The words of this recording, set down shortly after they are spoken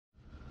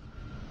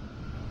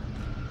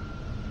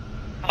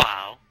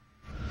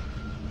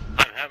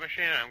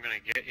crashing, and I'm gonna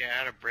get you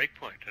out of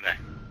Breakpoint today.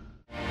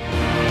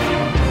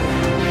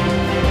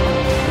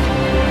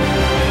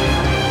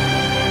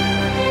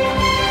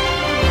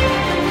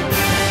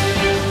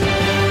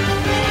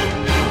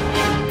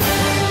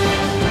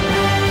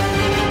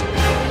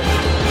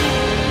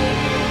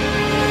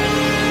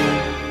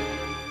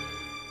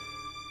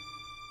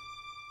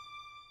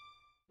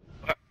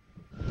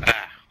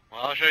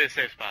 Well, I'll show you the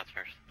safe spots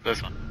first.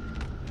 This one.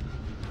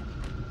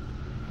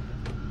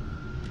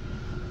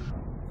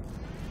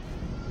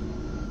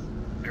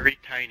 Very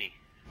tiny.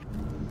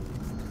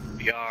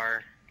 We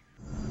are,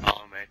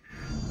 follow me,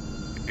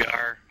 we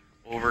are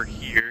over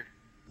here.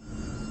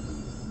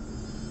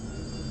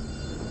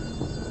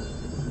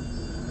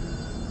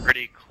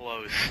 Pretty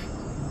close.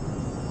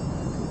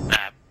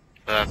 Map,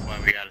 so that's why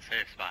we got a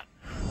safe spot.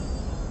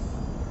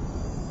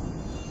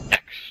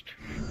 Next.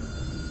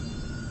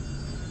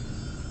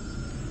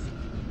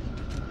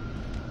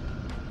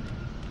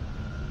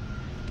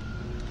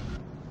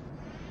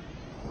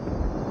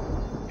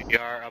 We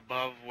are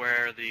above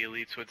where the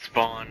elites would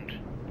spawn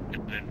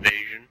in an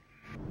invasion.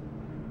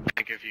 I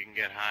think if you can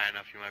get high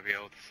enough, you might be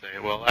able to say,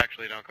 well,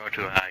 actually don't go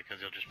too high, because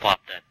you'll just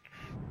plop dead.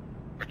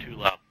 Or too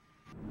low.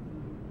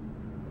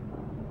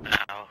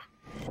 Now,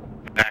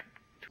 back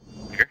to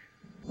here.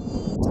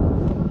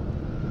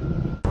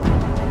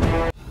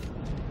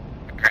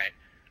 Great.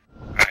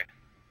 Alright.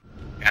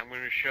 I'm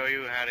going to show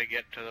you how to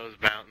get to those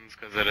mountains,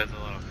 because it is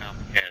a little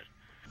complicated.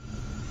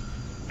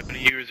 I'm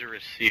going to use a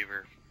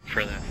receiver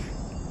for this.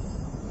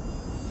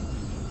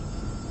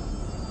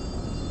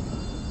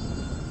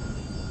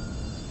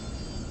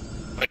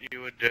 What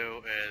you would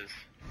do is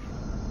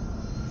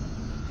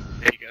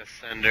take a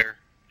sender,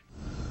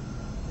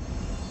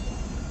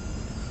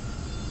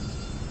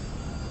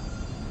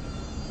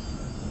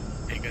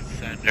 and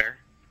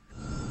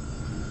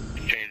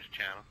change the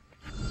channel.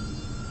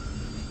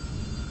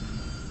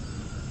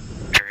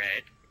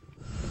 Alright.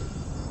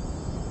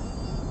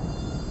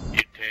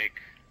 You take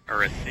a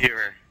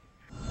receiver,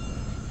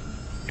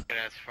 get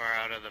as far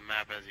out of the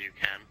map as you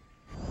can,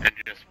 and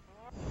just...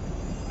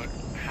 Look,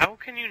 how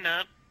can you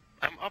not...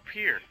 I'm up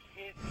here.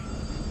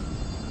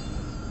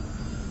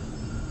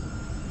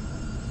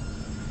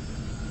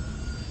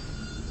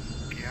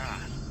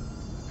 God.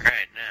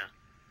 Alright, now.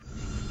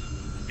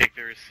 Take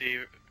the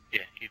receiver.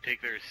 Yeah, you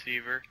take the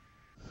receiver.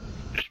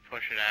 Just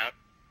push it out.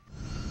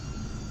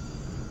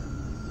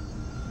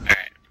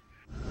 Alright.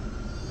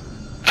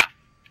 Ah!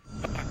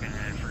 Fucking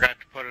I forgot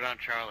to put it on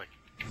Charlie.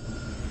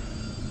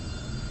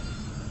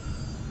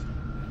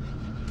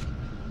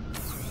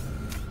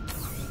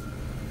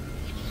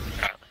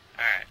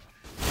 Alright.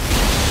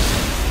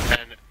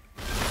 Then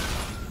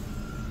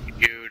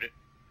you'd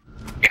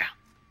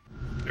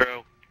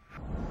throw,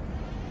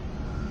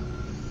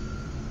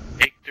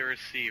 take the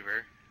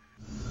receiver,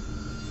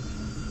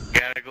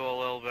 gotta go a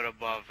little bit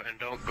above and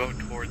don't go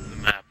towards the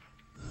map.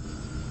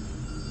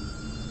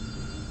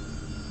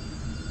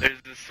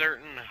 There's a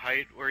certain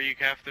height where you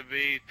have to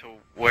be to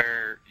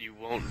where you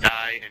won't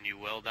die and you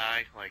will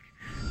die. Like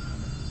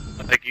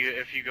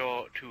if you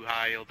go too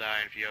high, you'll die,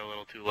 and if you go a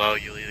little too low,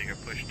 you'll either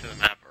get pushed to the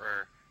map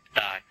or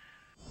die.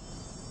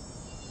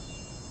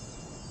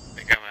 I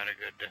think I'm at a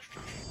good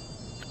distance.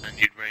 And then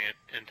you'd bring it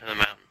into the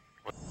mountain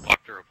with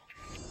walk through.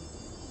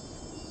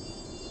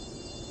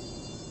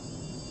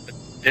 The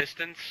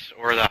distance,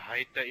 or the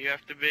height that you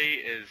have to be,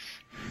 is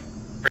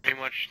pretty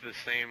much the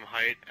same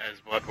height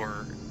as what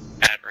we're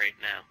at right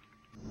now.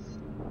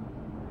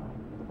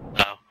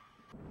 So,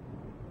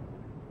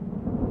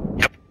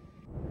 yep.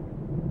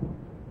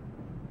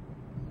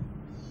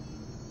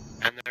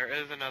 And there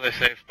is another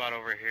safe spot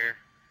over here.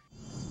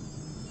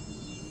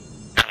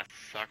 Kinda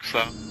sucks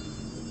though.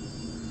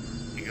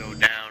 You go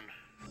down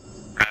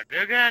around.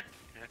 Oh god!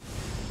 I'm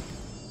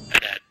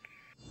dead.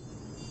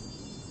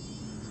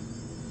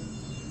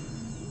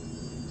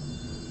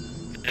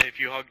 And if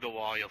you hug the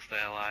wall, you'll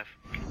stay alive.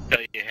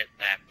 Until you hit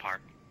that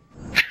part.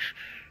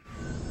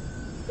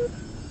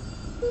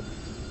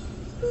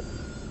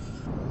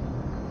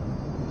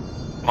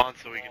 Come on,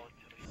 so we can...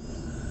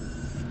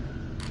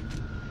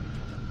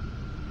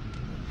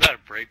 Is that a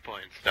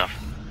breakpoint and stuff?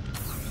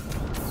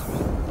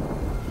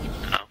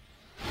 No.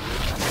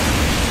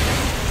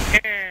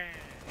 Yeah.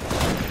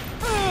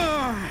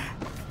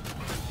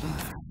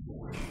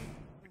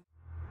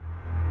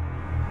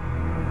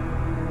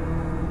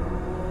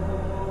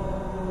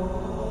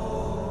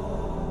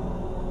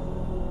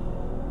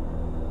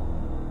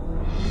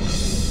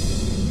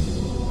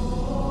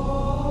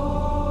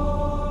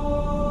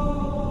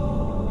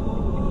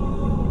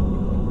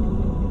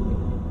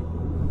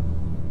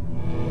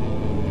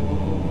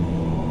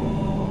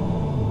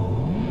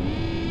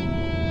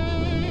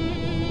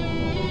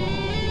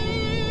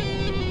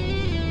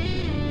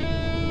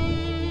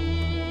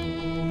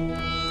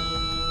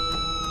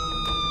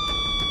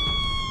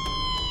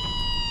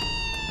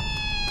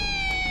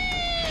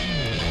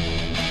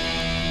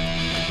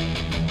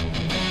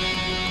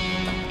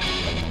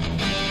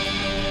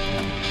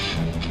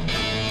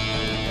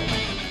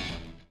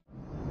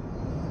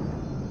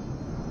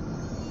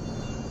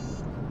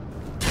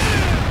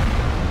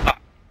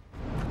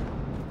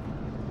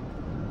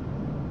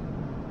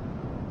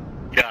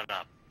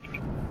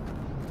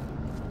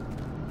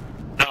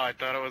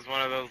 thought it was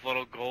one of those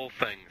little goal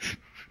things.